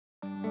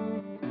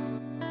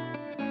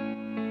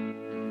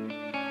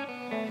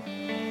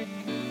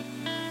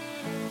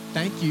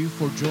thank you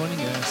for joining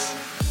us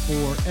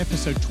for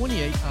episode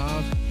 28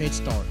 of Head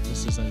Start.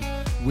 This is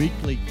a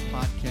weekly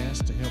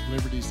podcast to help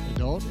Liberty's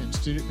adult and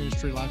student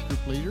ministry life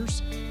group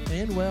leaders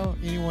and, well,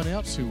 anyone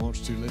else who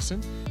wants to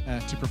listen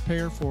to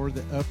prepare for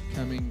the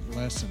upcoming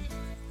lesson.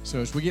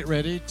 So as we get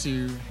ready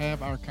to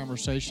have our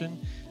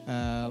conversation,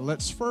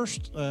 let's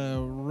first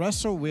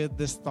wrestle with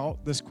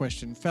this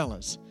question.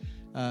 Fellas,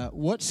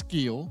 what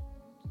skill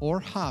or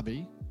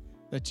hobby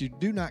that you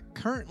do not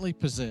currently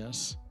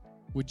possess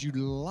would you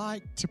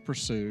like to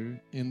pursue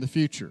in the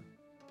future?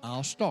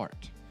 I'll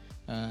start.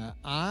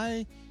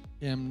 I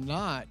am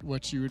not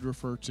what you would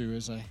refer to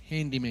as a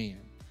handyman,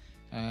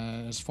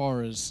 as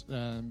far as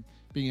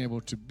being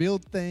able to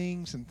build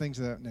things and things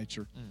of that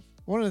nature.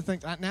 One of the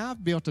things, now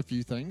I've built a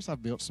few things.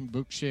 I've built some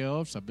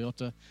bookshelves. I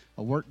built a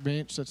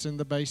workbench that's in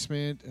the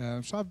basement.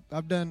 So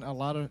I've done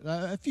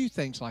a few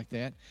things like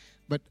that.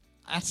 But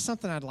that's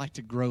something I'd like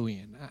to grow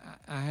in.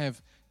 I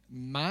have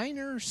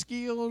minor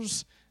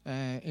skills,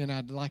 and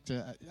I'd like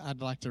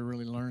to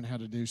really learn how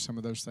to do some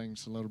of those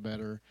things a little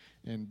better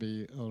and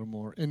be a little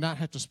more, and not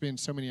have to spend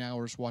so many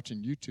hours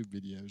watching YouTube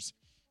videos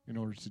in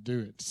order to do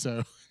it.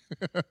 So,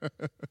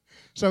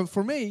 so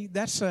for me,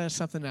 that's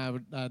something I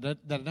would that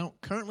I don't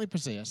currently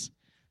possess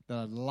that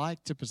I'd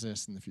like to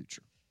possess in the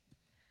future.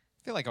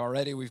 I feel like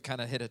already we've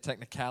kind of hit a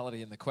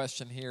technicality in the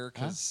question here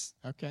because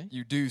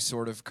you do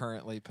sort of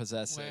currently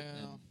possess it.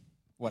 And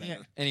whatever. Yeah,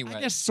 anyway,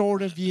 I guess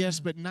sort of, yes,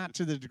 but not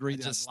to the degree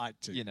that I'd like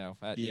to. You know,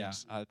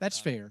 yes, yeah, that's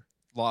fair.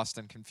 Lost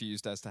and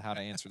confused as to how to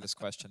answer this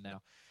question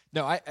now.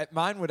 No,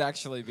 mine would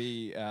actually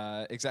be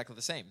exactly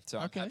the same. So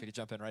I'm happy to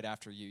jump in right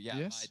after you. Yeah,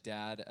 yes. My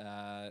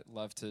dad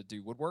loved to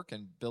do woodwork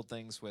and build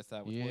things with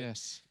wood.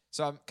 Yes.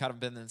 So I've kind of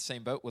been in the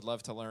same boat. Would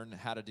love to learn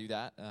how to do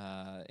that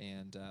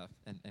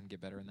and get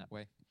better in that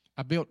way.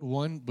 I built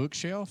one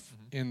bookshelf,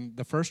 and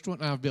the first one,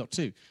 I've built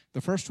two.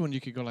 The first one, you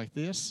could go like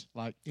this,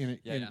 like in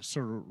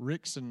sort of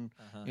ricks and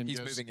he's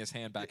moving his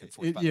hand back and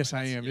forth. Yes,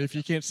 I am. If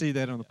you can't see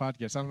that on the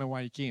podcast, I don't know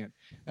why you can't.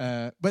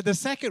 But the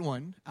second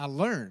one, I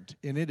learned,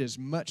 and it is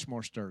much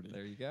more sturdy.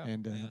 There you go.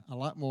 And a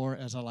lot more,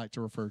 as I like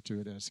to refer to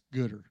it, as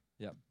gooder.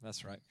 Yep,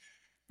 that's right.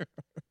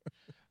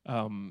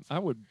 I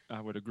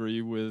would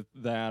agree with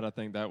that. I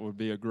think that would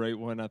be a great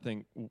one. I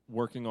think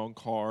working on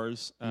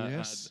cars,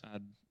 yes.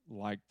 I'd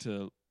like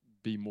to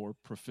be more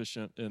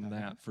proficient in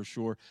that for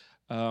sure.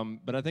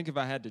 But I think if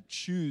I had to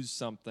choose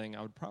something,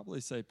 I would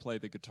probably say play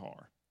the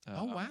guitar.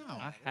 Oh, wow.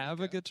 I have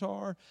a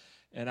guitar,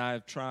 and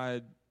I've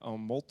tried on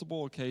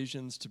multiple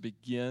occasions to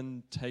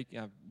begin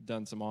I've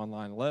done some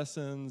online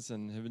lessons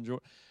and have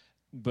enjoyed,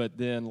 but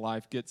then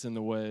life gets in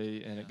the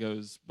way and it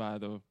goes by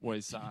the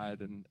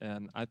wayside.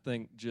 And I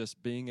think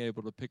just being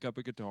able to pick up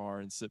a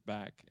guitar and sit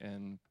back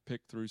and pick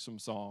through some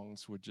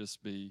songs would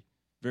just be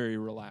very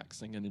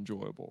relaxing and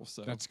enjoyable.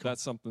 So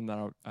that's something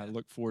that I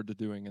look forward to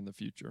doing in the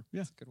future.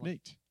 Yeah, good one.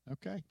 Neat.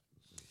 Okay.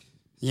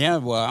 Yeah,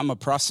 well, I'm a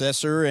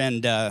processor,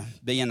 and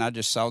being I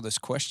just saw this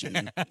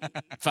question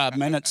 5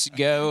 minutes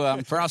ago,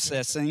 I'm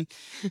processing.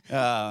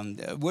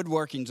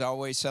 Woodworking's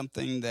always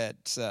something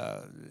that's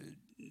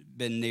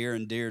been near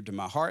and dear to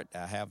my heart.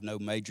 I have no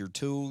major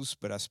tools,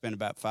 but I spent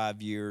about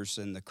 5 years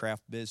in the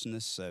craft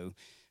business. So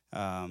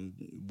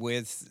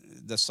with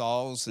the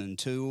saws and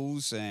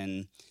tools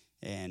and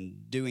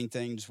doing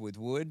things with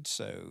wood,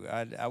 so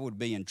I would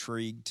be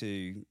intrigued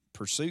to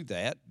pursue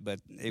that,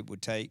 but it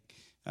would take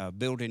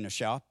building a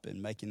shop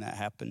and making that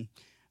happen.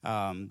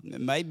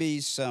 Maybe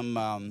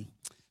some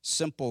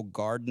simple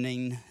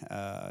gardening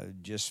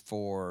just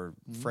for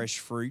fresh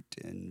fruit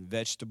and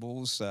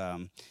vegetables.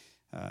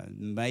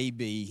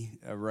 Maybe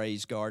a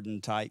raised garden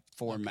type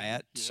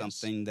format,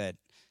 something that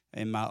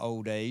in my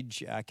old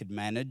age I could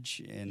manage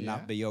and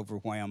not be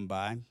overwhelmed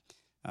by.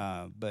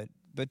 But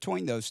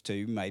between those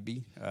two,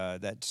 maybe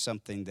that's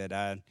something that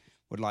I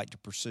would like to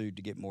pursue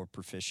to get more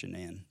proficient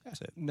in.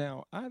 So.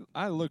 Now,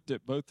 I looked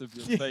at both of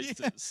your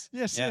faces.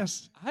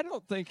 Yes. I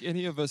don't think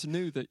any of us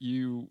knew that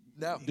you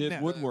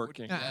did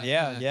woodworking.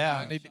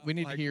 Yeah. We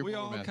need to hear we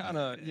more all about kind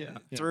that.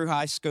 of, Through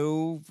high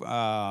school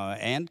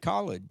and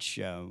college,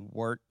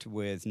 worked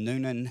with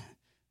Noonan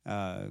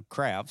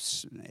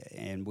Crafts,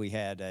 and we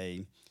had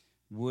a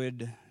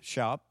wood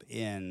shop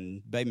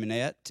in Bay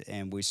Minette,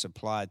 and we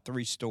supplied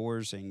 3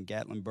 stores in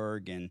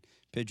Gatlinburg and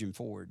Pigeon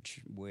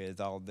Forge with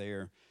all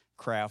their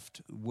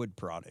craft wood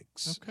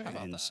products. Okay.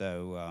 And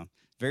so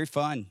very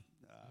fun.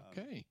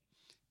 Okay.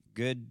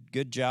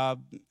 Good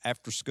job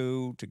after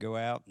school to go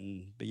out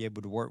and be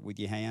able to work with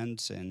your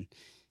hands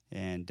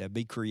and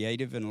be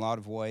creative in a lot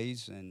of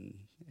ways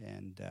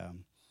and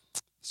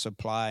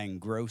supply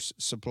and gross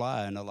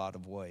supply in a lot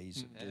of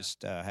ways.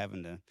 Just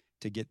having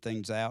to get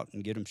things out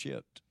and get them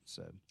shipped.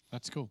 So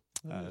that's cool.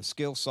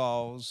 Skill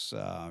saws,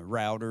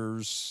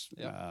 routers,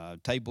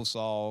 table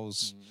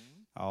saws,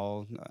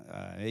 all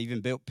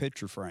even built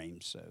picture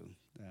frames. So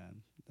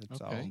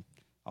that's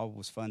all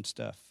was fun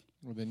stuff.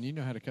 Well, then you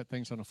know how to cut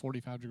things on a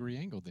 45-degree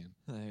angle then.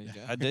 There you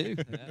go. I do.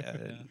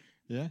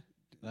 Yeah,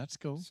 that's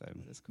cool. So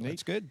Neat.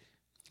 that's good.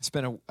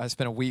 I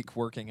spent a week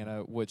working in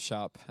a wood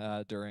shop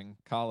during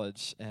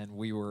college, and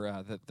we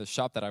were the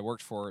shop that I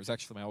worked for was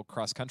actually my old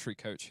cross country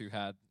coach who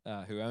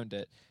owned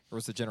it. Or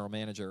was the general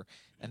manager,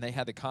 and they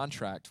had the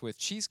contract with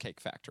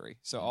Cheesecake Factory.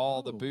 So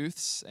all the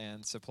booths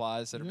and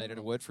supplies that are made out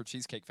of wood for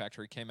Cheesecake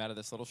Factory came out of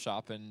this little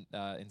shop in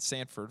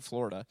Sanford,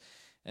 Florida.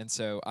 And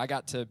so I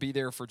got to be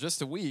there for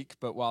just a week,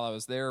 but while I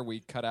was there, we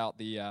cut out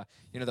the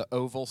the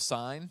oval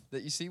sign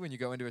that you see when you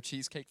go into a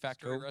Cheesecake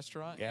Factory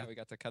restaurant. Yeah, we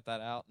got to cut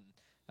that out,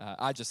 and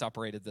I just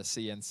operated the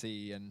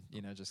CNC and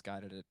just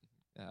guided it.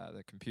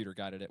 The computer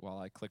guided it while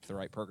I clicked the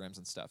right programs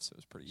and stuff, so it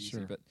was pretty easy.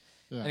 Sure. But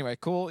anyway,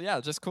 cool. Yeah,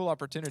 just cool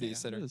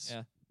opportunities that are.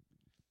 Yeah.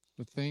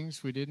 The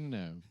things we didn't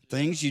know.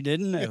 Things you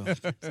didn't know.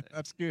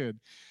 That's good.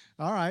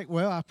 All right.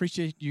 Well, I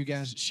appreciate you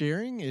guys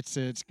sharing. It's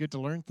good to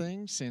learn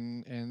things,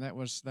 and that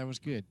was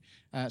good.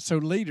 So,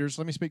 leaders,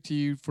 let me speak to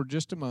you for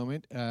just a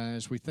moment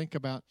as we think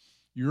about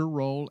your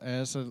role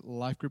as a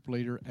life group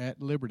leader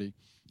at Liberty.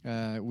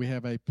 We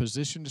have a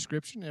position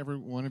description. Every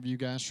one of you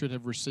guys should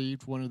have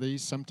received one of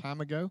these some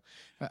time ago.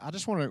 I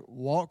just want to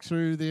walk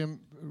through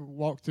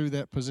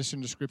that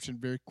position description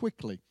very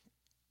quickly,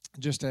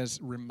 just as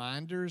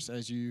reminders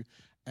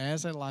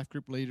as a life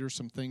group leader,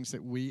 some things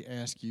that we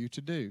ask you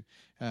to do.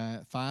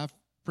 5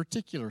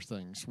 particular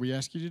things we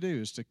ask you to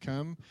do is to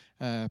come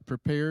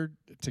prepared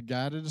to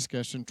guide a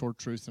discussion toward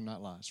truth and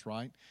not lies,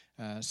 right?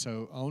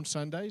 So on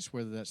Sundays,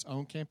 whether that's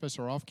on campus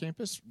or off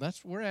campus,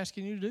 we're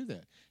asking you to do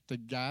that, to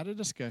guide a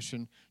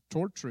discussion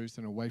toward truth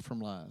and away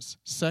from lies.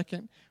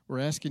 Second, we're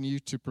asking you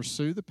to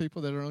pursue the people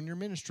that are on your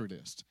ministry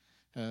list.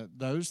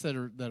 Those that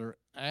are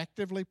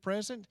actively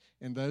present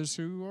and those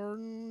who are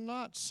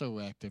not so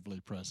actively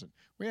present.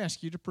 We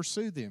ask you to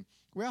pursue them.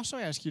 We also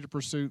ask you to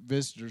pursue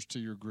visitors to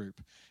your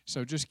group.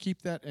 So just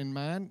keep that in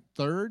mind.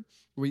 Third,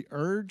 we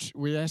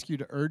ask you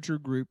to urge your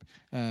group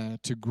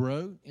to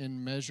grow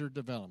in measured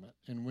development.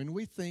 And when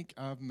we think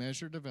of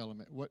measured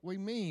development, what we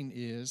mean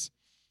is,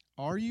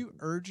 are you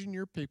urging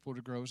your people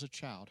to grow as a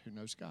child who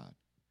knows God?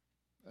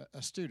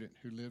 A student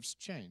who lives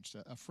changed,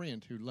 a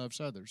friend who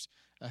loves others,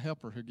 a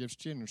helper who gives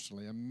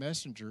generously, a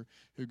messenger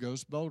who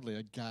goes boldly,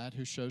 a guide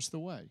who shows the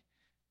way.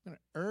 I'm going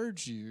to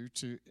urge you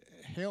to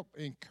help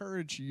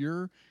encourage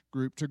your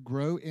group to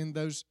grow in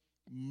those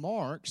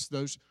marks,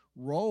 those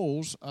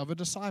roles of a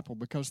disciple,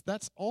 because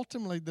that's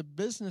ultimately the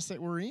business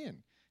that we're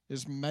in,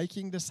 is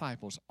making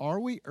disciples. Are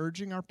we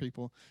urging our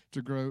people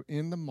to grow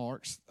in the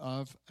marks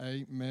of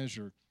a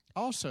measure?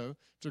 Also,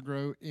 to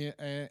grow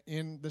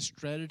in the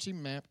strategy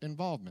map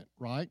involvement,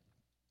 right?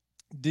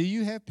 Do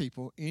you have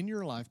people in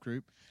your life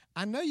group?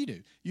 I know you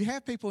do. You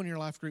have people in your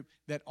life group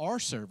that are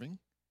serving.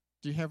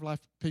 Do you have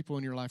people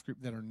in your life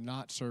group that are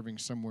not serving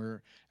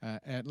somewhere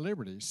at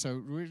Liberty?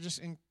 So we just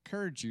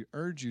urge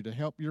you to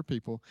help your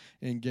people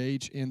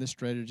engage in the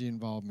strategy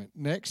involvement.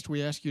 Next,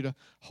 we ask you to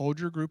hold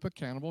your group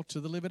accountable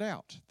to the live it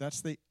out. That's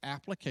the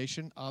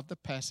application of the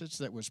passage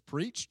that was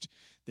preached,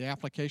 the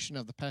application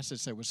of the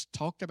passage that was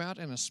talked about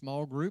in a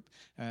small group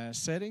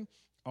setting.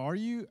 Are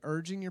you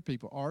urging your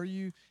people? Are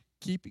you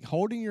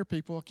holding your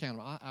people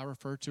accountable? I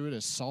refer to it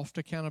as soft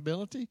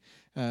accountability,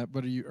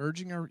 but are you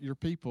urging your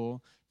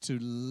people to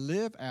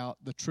live out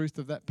the truth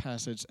of that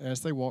passage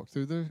as they walk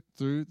through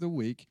the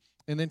week?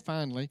 And then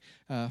finally,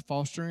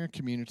 fostering a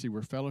community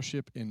where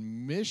fellowship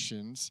and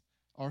missions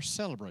are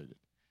celebrated,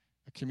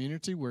 a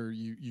community where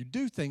you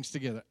do things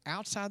together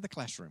outside the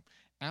classroom,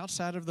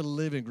 outside of the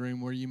living room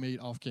where you meet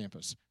off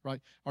campus,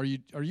 right? Are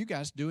you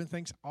guys doing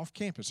things off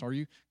campus? Are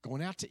you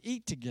going out to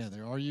eat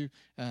together? Are you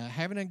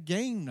having a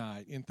game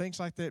night and things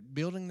like that,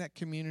 building that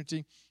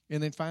community?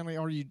 And then finally,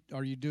 are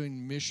you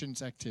doing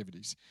missions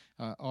activities?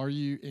 Are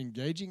you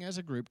engaging as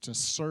a group to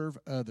serve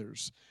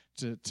others,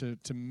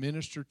 to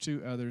minister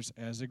to others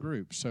as a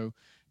group? So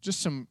just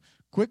some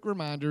quick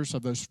reminders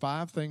of those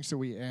 5 things that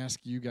we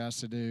ask you guys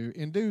to do,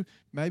 and do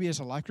maybe as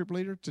a life group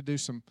leader to do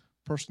some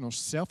personal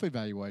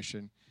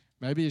self-evaluation.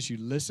 Maybe as you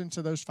listen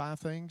to those 5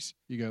 things,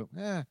 you go,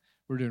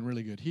 we're doing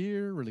really good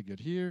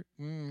here,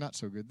 not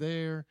so good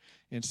there.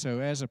 And so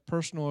as a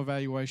personal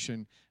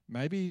evaluation,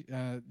 maybe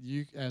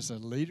you as a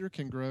leader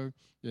can grow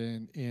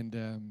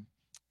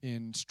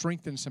and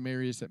strengthen some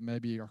areas that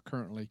maybe are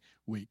currently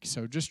weak.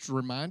 So just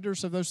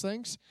reminders of those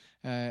things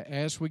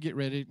as we get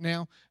ready.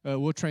 Now,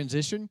 we'll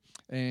transition,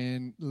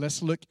 and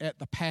let's look at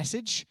the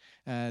passage.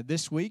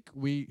 This week,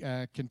 we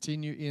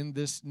continue in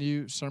this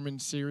new sermon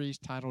series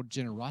titled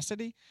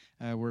Generosity.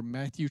 We're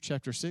Matthew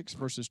chapter 6,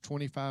 verses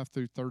 25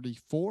 through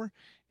 34,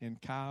 and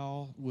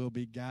Kyle will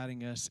be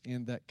guiding us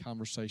in that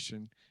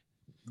conversation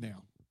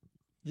now.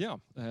 Yeah,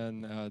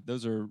 and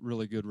those are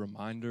really good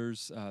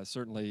reminders.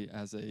 Certainly,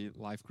 as a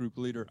life group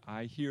leader,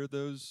 I hear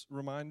those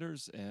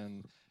reminders,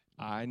 and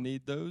I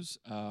need those.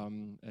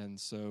 And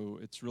so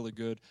it's really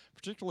good,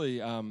 particularly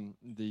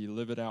the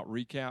Live It Out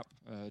recap,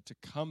 to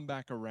come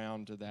back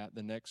around to that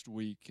the next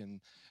week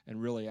and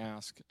really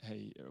ask,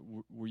 hey,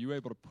 were you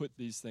able to put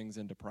these things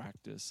into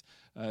practice?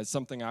 It's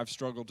something I've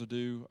struggled to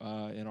do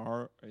in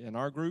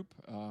our group,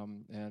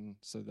 and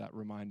so that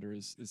reminder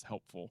is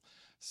helpful.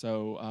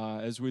 So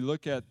as we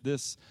look at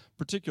this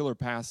particular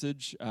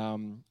passage,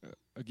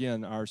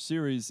 again, our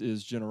series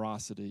is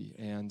generosity.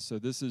 And so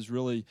this is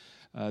really,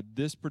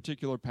 this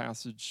particular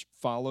passage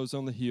follows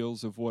on the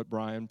heels of what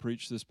Brian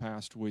preached this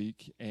past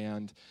week.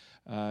 And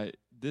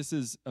this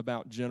is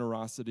about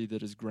generosity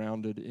that is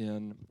grounded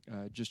in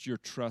just your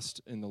trust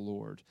in the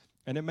Lord.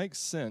 And it makes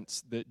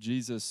sense that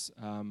Jesus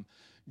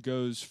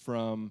goes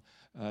from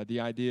the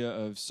idea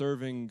of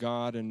serving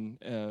God and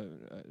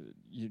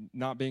you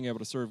not being able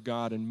to serve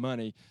God and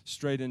money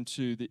straight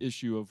into the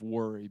issue of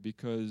worry,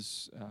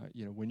 because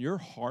when your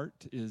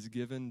heart is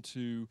given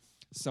to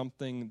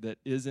something that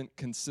isn't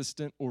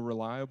consistent or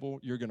reliable,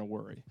 you're going to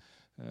worry.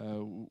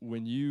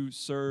 When you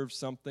serve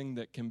something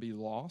that can be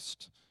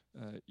lost,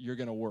 you're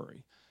going to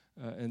worry.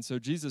 And so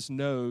Jesus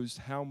knows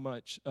how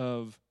much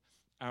of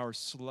our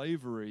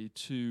slavery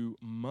to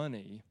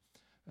money,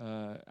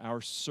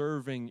 our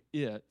serving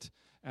it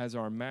as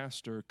our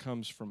master,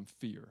 comes from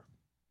fear.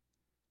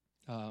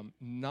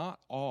 Not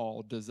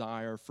all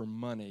desire for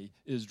money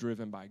is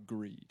driven by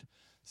greed.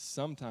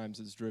 Sometimes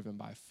it's driven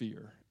by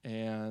fear.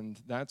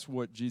 And that's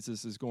what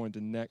Jesus is going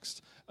to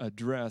next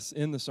address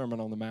in the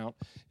Sermon on the Mount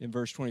in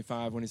verse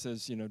 25 when he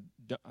says,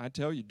 I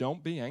tell you,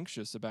 don't be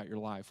anxious about your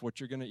life, what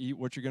you're going to eat,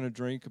 what you're going to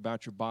drink,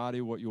 about your body,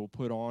 what you will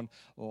put on.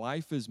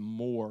 Life is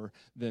more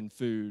than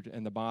food,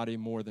 and the body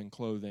more than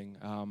clothing.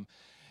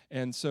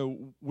 And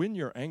so when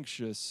you're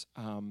anxious,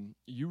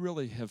 you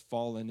really have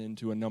fallen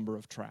into a number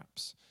of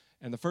traps.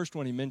 And the first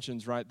one he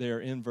mentions right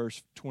there in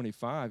verse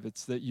 25,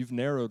 it's that you've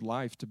narrowed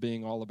life to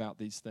being all about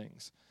these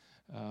things,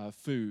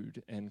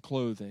 food and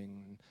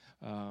clothing,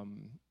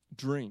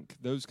 drink,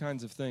 those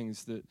kinds of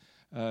things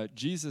that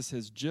Jesus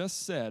has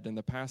just said in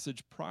the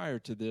passage prior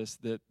to this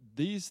that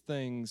these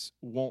things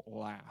won't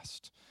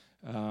last.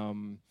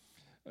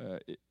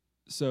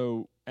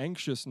 So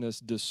anxiousness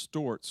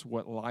distorts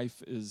what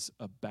life is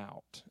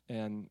about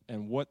and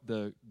what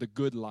the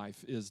good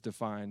life is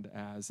defined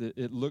as.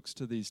 It looks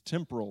to these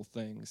temporal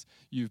things.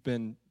 You've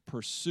been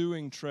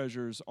pursuing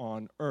treasures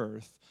on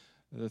earth,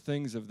 the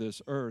things of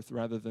this earth,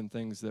 rather than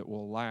things that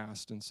will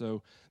last. And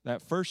so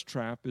that first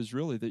trap is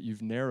really that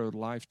you've narrowed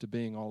life to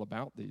being all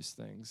about these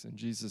things. And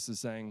Jesus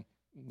is saying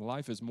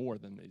life is more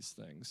than these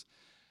things.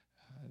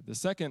 The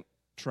second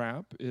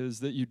trap is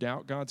that you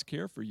doubt God's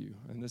care for you.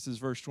 And this is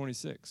verse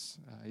 26.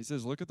 He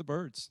says, look at the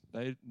birds.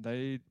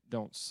 They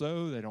don't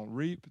sow, they don't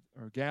reap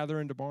or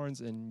gather into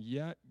barns, and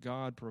yet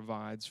God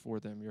provides for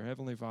them. Your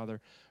heavenly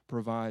Father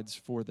provides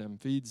for them,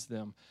 feeds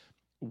them.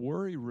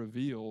 Worry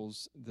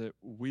reveals that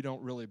we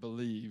don't really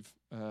believe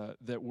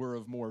that we're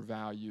of more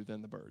value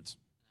than the birds.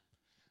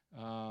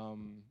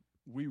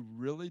 We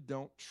really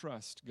don't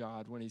trust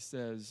God when he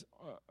says,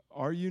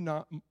 are you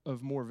not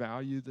of more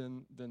value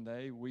than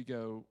they? We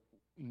go,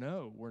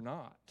 no, we're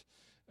not,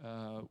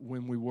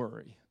 when we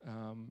worry.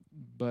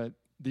 But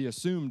the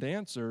assumed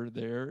answer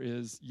there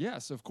is,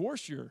 yes, of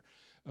course you're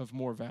of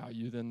more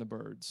value than the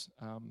birds.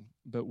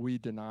 But we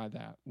deny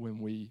that when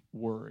we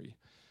worry.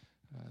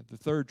 The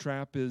third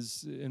trap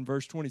is in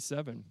verse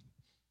 27.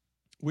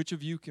 Which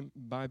of you can,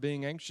 by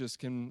being anxious,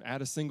 can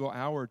add a single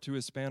hour to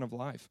his span of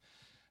life?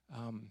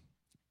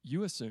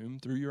 You assume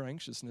through your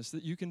anxiousness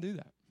that you can do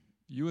that.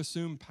 You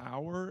assume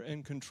power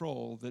and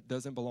control that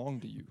doesn't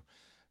belong to you.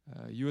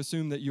 You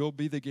assume that you'll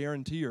be the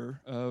guarantor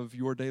of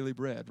your daily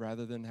bread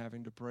rather than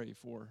having to pray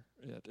for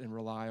it and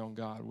rely on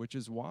God, which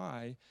is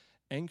why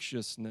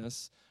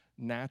anxiousness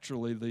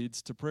naturally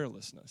leads to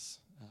prayerlessness.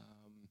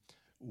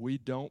 We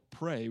don't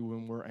pray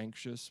when we're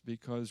anxious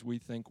because we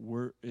think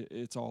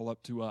it's all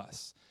up to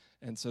us,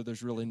 and so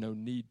there's really no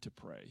need to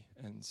pray.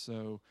 And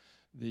so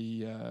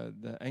the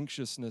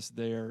anxiousness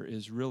there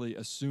is really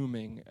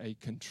assuming a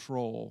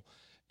control,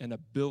 an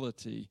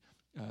ability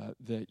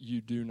that you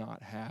do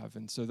not have.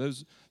 And so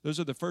those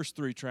are the first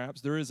three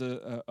traps. There is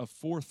a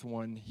fourth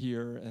one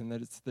here, and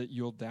that it's that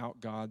you'll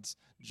doubt God's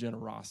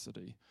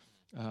generosity.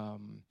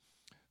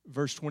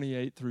 Verses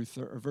 28 through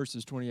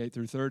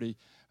 30,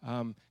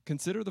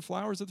 consider the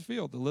flowers of the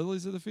field, the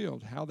lilies of the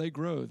field, how they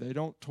grow. They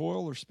don't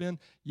toil or spin.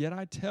 Yet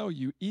I tell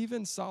you,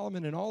 even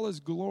Solomon in all his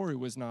glory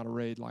was not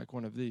arrayed like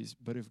one of these.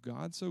 But if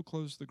God so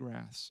clothes the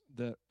grass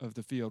of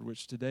the field,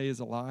 which today is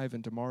alive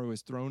and tomorrow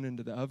is thrown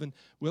into the oven,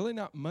 will he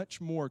not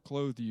much more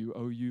clothe you,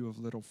 O you of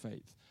little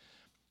faith?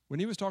 When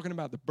he was talking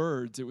about the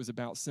birds, it was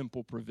about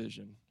simple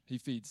provision. He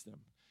feeds them.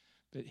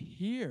 But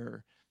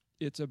here,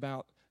 it's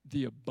about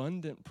the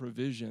abundant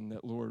provision that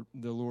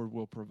the Lord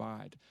will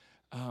provide.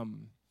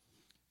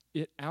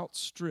 It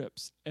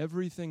outstrips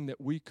everything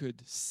that we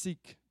could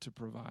seek to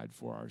provide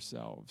for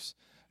ourselves.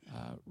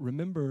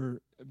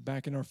 Remember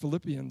back in our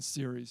Philippians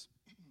series,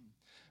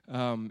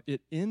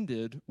 it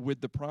ended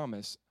with the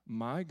promise,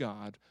 my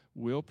God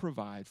will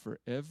provide for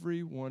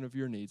every one of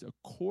your needs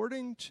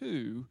according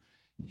to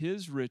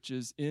his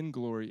riches in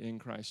glory in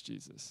Christ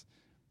Jesus.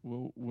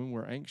 Well, when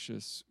we're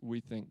anxious, we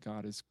think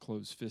God is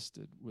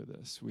close-fisted with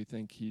us. We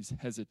think he's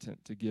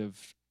hesitant to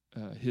give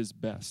his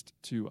best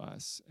to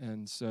us.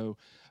 And so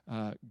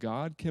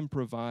God can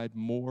provide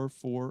more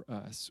for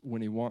us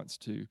when he wants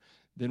to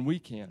than we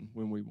can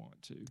when we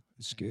want to.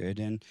 That's good.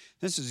 And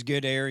this is a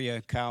good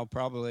area, Kyle,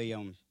 probably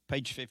on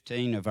page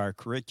 15 of our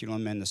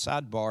curriculum in the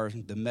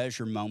sidebar. The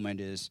measure moment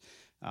is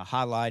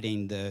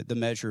highlighting the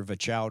measure of a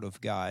child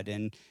of God.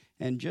 And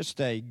just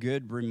a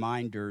good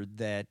reminder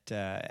that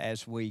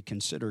as we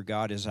consider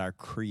God as our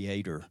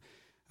creator,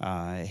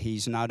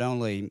 he's not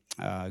only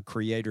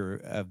creator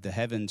of the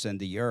heavens and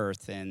the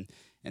earth and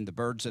the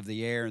birds of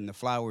the air and the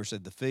flowers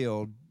of the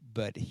field,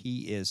 but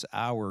he is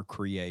our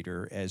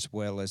creator as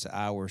well as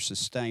our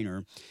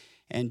sustainer.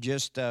 And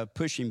just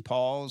pushing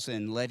pause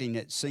and letting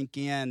it sink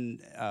in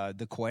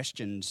the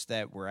questions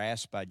that were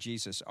asked by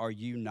Jesus, are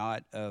you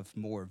not of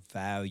more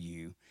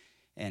value?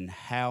 And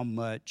how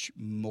much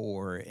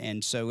more?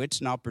 And so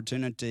it's an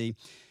opportunity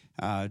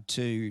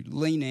to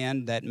lean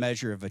in that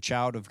measure of a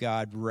child of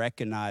God,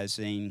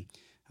 recognizing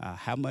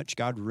how much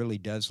God really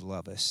does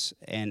love us.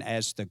 And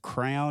as the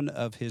crown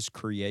of his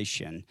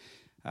creation,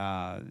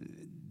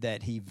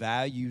 that he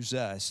values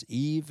us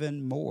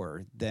even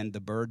more than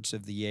the birds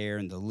of the air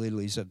and the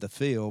lilies of the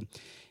field.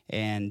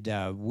 And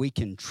we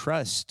can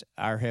trust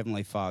our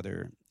Heavenly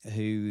Father,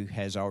 who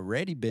has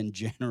already been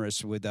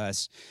generous with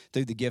us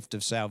through the gift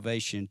of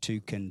salvation,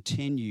 to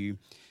continue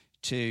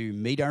to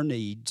meet our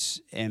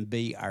needs and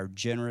be our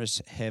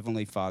generous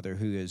Heavenly Father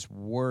who is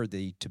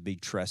worthy to be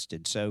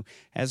trusted. So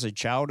as a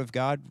child of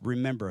God,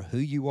 remember who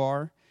you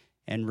are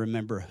and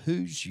remember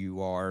whose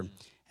you are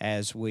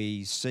as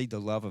we see the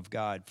love of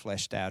God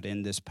fleshed out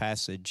in this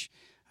passage,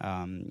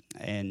 and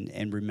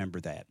remember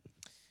that.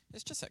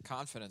 It's just that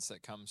confidence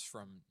that comes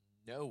from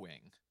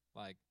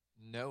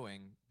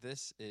knowing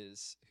this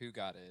is who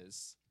God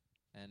is,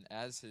 and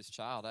as his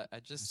child, I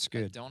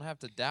don't have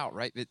to doubt,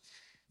 right?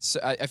 So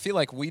I feel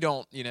like we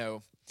don't,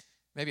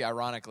 maybe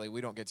ironically,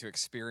 we don't get to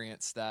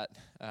experience that,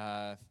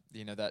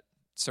 that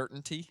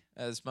certainty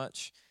as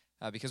much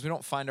because we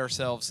don't find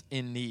ourselves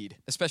in need,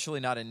 especially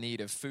not in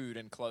need of food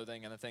and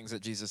clothing and the things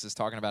that Jesus is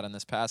talking about in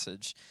this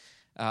passage.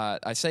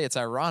 I say it's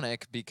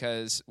ironic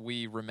because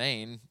we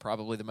remain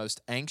probably the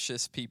most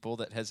anxious people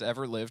that has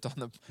ever lived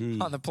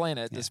on the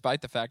planet,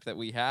 despite the fact that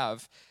we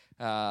have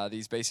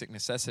these basic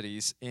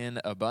necessities in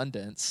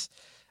abundance.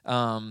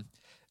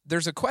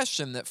 There's a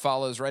question that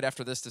follows right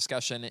after this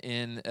discussion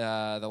in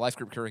the life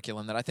group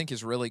curriculum that I think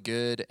is really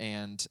good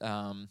and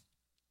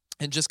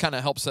just kind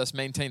of helps us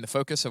maintain the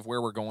focus of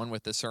where we're going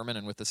with this sermon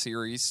and with the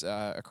series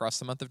across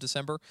the month of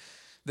December.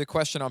 The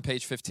question on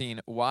page 15,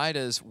 why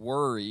does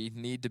worry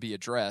need to be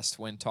addressed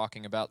when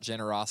talking about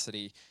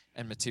generosity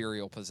and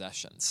material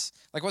possessions?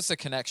 Like, what's the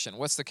connection?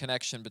 What's the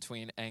connection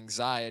between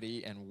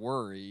anxiety and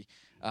worry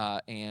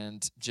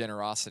and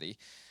generosity?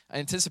 I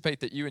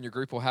anticipate that you and your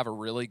group will have a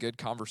really good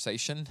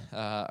conversation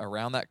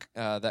around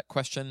that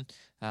question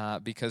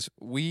because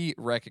we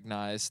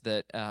recognize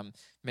that,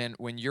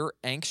 when you're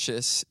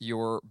anxious,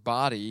 your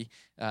body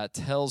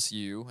tells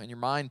you and your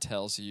mind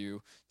tells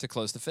you to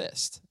close the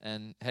fist.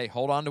 And, hey,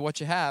 hold on to what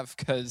you have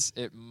because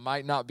it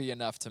might not be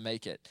enough to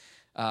make it.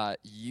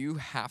 You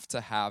have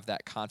to have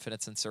that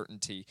confidence and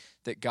certainty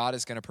that God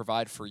is going to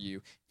provide for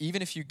you,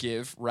 even if you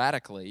give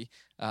radically,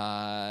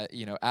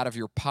 out of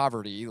your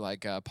poverty,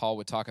 like Paul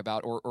would talk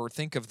about, or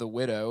think of the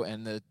widow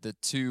and the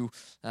two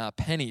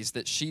pennies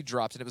that she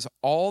dropped, and it was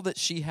all that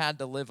she had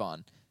to live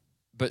on,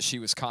 but she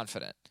was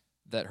confident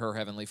that her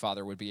Heavenly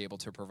Father would be able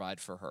to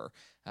provide for her.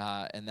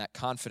 And that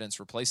confidence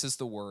replaces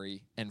the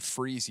worry and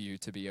frees you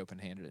to be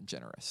open-handed and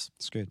generous.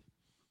 It's good.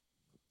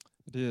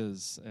 It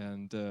is,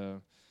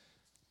 and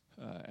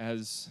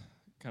as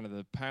kind of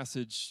the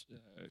passage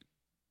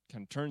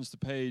kind of turns the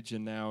page,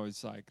 and now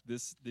it's like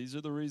these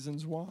are the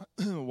reasons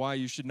why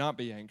you should not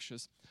be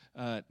anxious.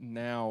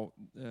 Now,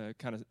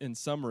 kind of in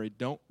summary,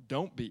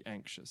 don't be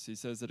anxious. He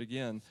says it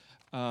again,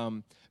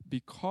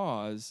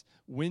 because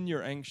when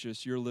you're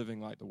anxious, you're living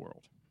like the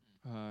world.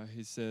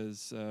 He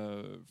says,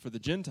 for the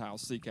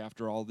Gentiles seek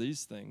after all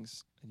these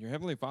things, and your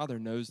Heavenly Father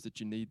knows that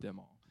you need them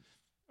all.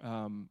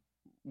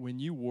 When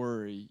you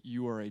worry,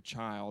 you are a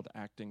child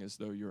acting as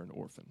though you're an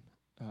orphan.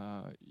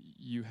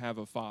 You have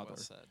a father. Well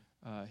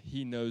said.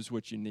 He knows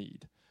what you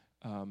need.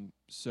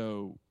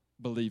 So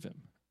believe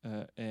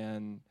him.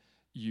 And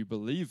you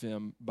believe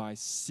him by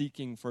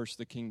seeking first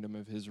the kingdom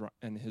of his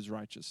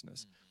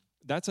righteousness.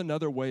 Mm-hmm. That's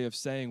another way of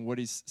saying what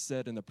he's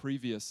said in the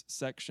previous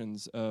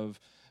sections of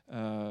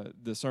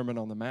the Sermon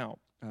on the Mount.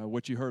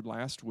 What you heard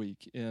last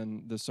week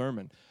in the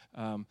sermon.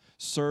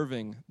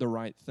 Serving the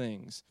right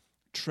things.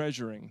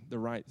 Treasuring the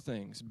right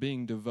things,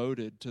 being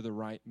devoted to the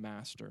right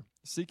master.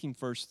 Seeking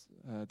first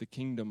the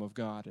kingdom of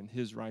God and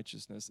his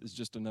righteousness is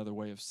just another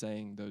way of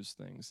saying those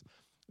things.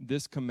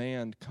 This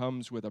command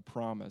comes with a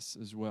promise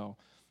as well,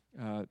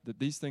 that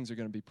these things are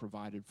going to be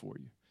provided for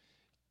you.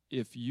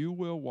 If you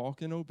will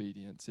walk in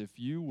obedience, if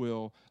you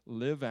will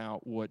live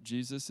out what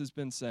Jesus has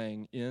been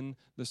saying in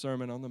the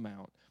Sermon on the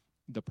Mount,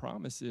 the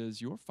promise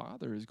is your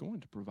Father is going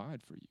to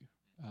provide for you.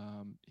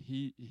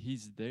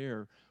 He's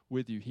there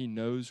with you. He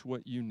knows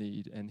what you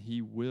need, and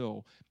he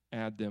will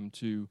add them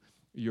to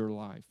your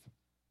life.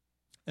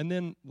 And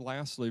then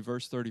lastly,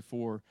 verse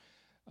 34,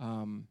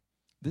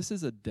 this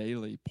is a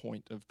daily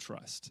point of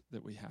trust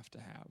that we have to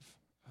have.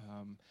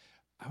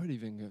 I would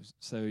even go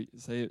say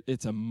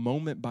it's a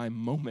moment by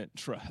moment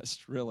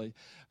trust, really.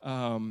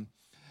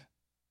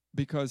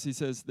 Because he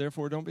says,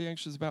 therefore, don't be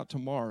anxious about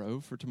tomorrow,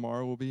 for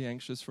tomorrow will be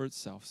anxious for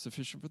itself.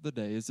 Sufficient for the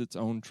day is its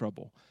own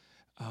trouble.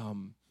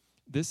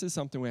 This is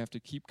something we have to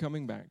keep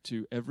coming back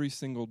to every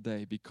single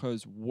day,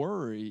 because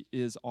worry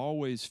is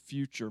always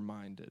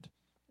future-minded.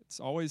 It's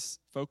always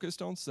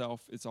focused on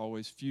self. It's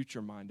always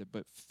future-minded.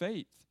 But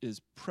faith is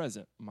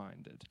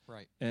present-minded,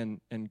 Right. and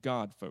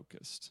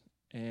God-focused.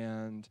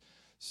 And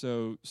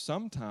so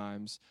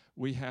sometimes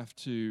we have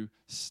to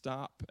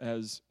stop,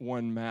 as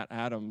one Matt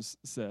Adams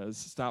says,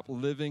 stop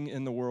living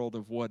in the world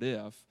of what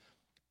if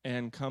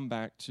and come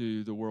back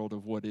to the world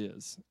of what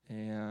is,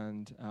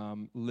 and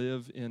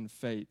live in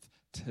faith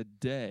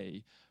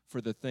today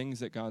for the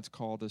things that God's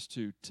called us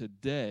to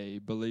today,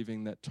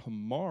 believing that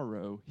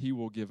tomorrow he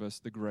will give us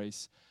the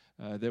grace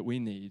that we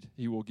need.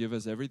 He will give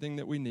us everything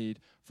that we need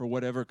for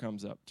whatever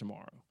comes up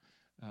tomorrow.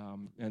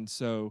 And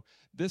so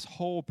this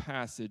whole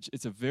passage,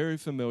 it's a very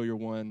familiar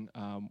one.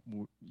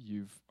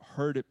 You've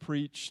heard it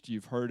preached,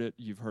 you've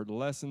heard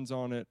lessons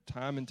on it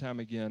time and time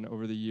again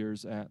over the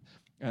years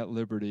at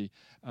Liberty.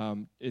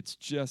 It's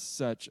just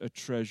such a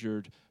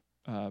treasured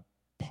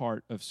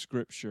part of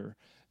Scripture,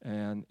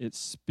 and it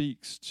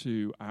speaks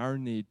to our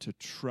need to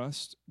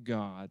trust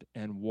God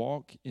and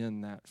walk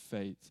in that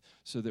faith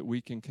so that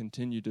we can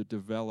continue to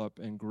develop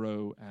and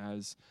grow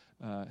as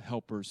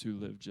helpers who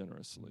live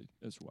generously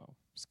as well.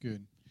 It's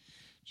good.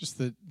 Just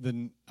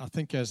I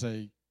think as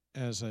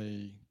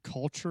a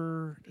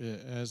culture,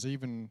 as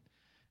even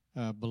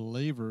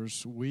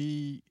believers,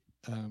 we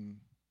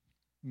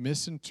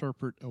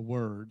misinterpret a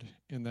word,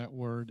 and that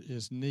word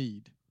is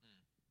need.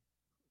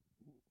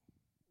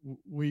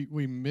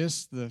 We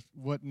miss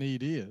what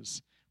need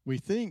is. We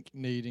think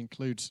need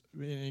includes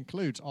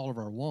all of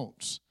our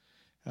wants,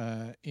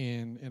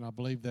 and I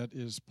believe that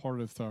is part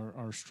of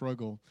our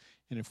struggle.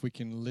 And if we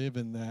can live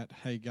in that,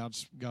 hey,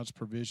 God's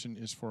provision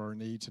is for our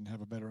needs, and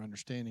have a better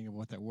understanding of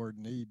what that word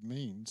need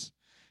means,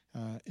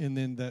 and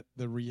then that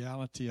the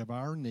reality of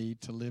our need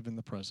to live in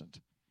the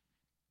present,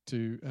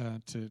 to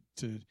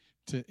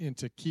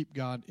keep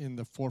God in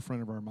the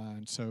forefront of our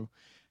mind. So,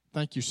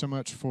 thank you so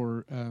much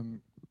for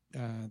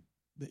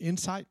the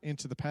insight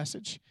into the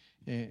passage,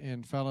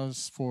 and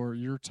fellows, for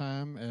your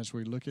time as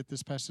we look at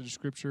this passage of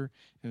Scripture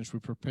and as we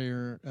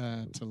prepare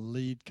to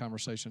lead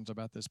conversations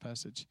about this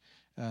passage.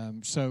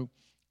 So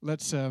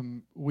let's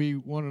we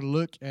want to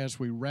look, as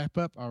we wrap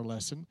up our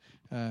lesson,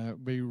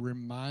 be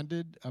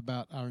reminded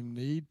about our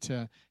need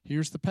to,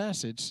 here's the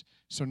passage,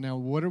 so now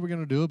what are we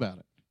going to do about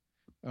it?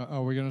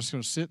 Are we just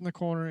going to sit in the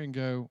corner and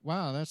go,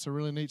 wow, that's a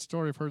really neat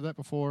story, I've heard that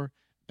before,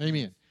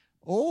 amen?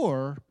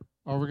 Or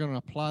are we going to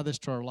apply this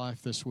to our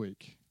life this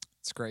week?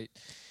 It's great.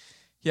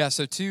 Yeah,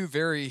 so two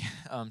very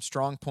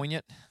strong,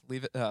 poignant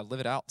live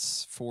it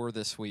outs for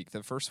this week.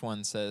 The first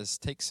one says,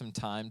 take some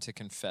time to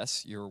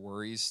confess your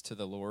worries to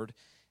the Lord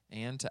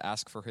and to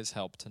ask for his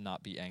help to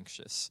not be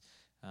anxious.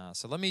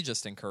 So let me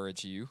just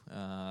encourage you,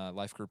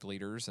 life group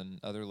leaders and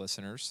other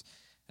listeners,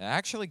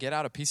 actually get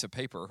out a piece of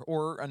paper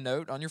or a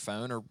note on your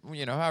phone, or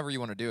however you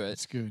want to do it.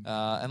 That's good.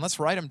 And let's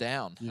write them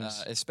down.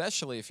 Yes.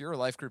 Especially if you're a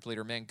life group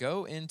leader, man,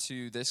 go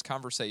into this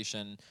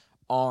conversation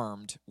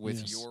armed with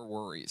Yes. your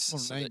worries, Well,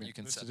 so name that it. you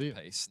can That's set the the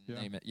deal. pace. Yeah.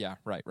 Name it. Yeah,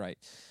 right.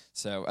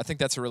 So I think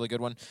that's a really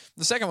good one.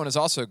 The second one is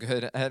also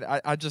good. And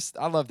I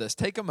love this.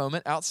 Take a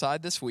moment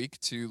outside this week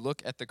to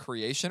look at the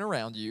creation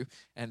around you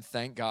and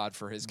thank God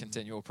for his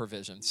continual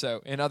provision.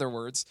 So in other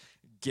words,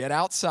 get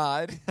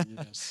outside,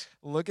 Yes.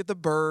 look at the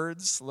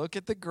birds, look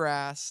at the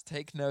grass,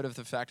 take note of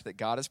the fact that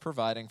God is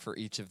providing for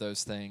each of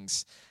those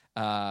things.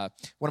 One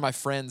of my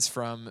friends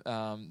from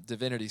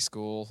divinity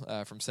school,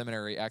 from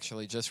seminary,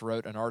 actually just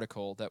wrote an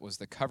article that was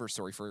the cover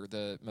story for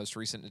the most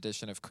recent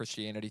edition of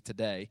Christianity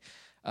Today,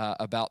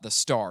 about the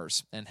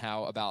stars, and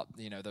how about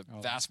the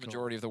vast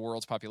majority of the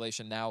world's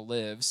population now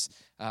lives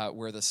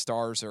where the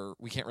stars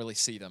we can't really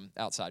see them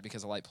outside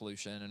because of light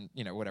pollution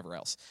and whatever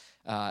else.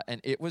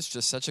 And it was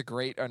just such a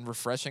great and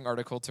refreshing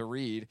article to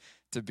read,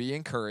 to be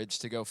encouraged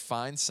to go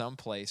find some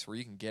place where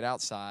you can get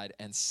outside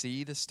and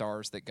see the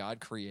stars that God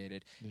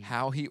created,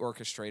 how he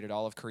orchestrated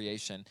all of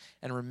creation,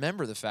 and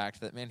remember the fact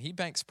that, man, he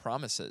banks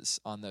promises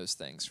on those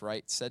things,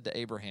 right? Said to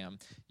Abraham,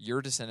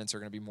 your descendants are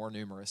going to be more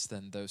numerous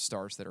than those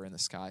stars that are in the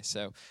sky.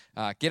 So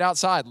get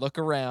outside, look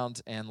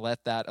around, and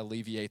let that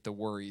alleviate the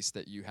worries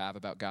that you have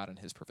about God and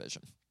his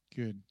provision.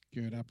 Good.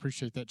 I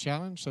appreciate that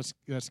challenge.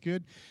 That's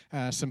good.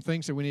 Some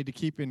things that we need to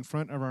keep in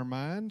front of our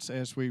minds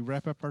as we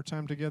wrap up our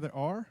time together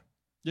are?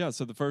 Yeah,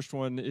 so the first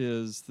one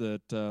is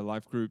that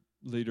life group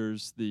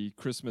leaders, the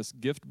Christmas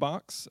gift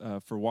box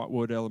for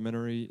Watwood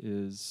Elementary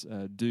is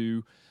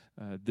due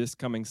this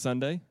coming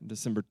Sunday,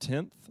 December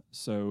 10th.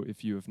 So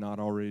if you have not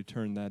already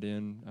turned that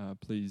in,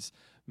 please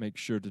make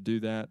sure to do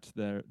that.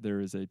 There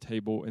is a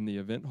table in the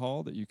event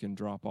hall that you can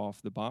drop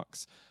off the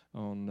box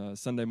on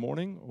Sunday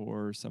morning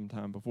or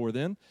sometime before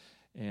then.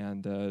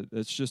 And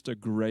it's just a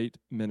great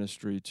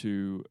ministry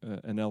to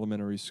an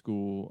elementary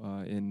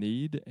school in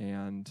need.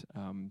 And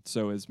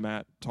so as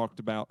Matt talked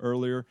about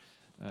earlier,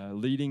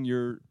 leading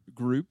your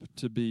group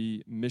to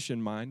be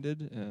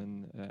mission-minded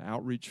and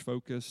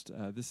outreach-focused.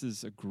 This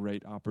is a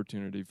great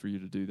opportunity for you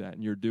to do that,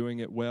 and you're doing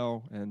it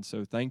well. And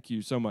so thank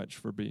you so much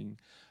for being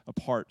a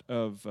part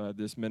of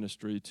this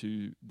ministry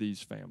to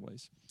these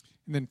families.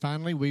 And then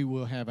finally, we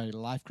will have a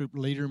life group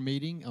leader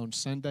meeting on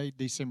Sunday,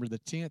 December the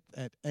 10th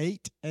at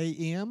 8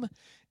 a.m.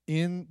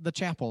 in the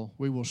chapel.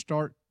 We will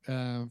start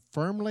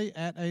firmly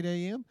at 8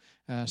 a.m.,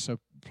 so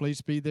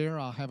please be there.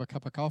 I'll have a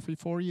cup of coffee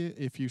for you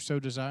if you so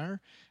desire.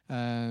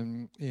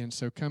 And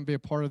so come be a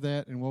part of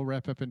that, and we'll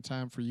wrap up in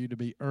time for you to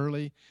be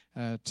early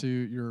to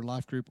your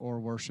life group or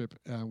worship,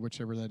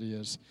 whichever that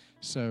is.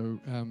 So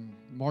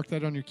mark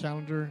that on your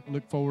calendar.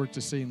 Look forward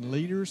to seeing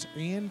leaders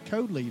and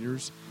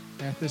co-leaders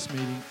at this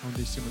meeting on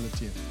December the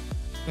 10th.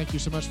 Thank you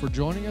so much for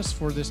joining us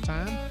for this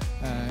time,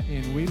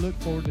 and we look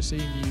forward to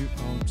seeing you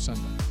on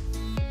Sunday.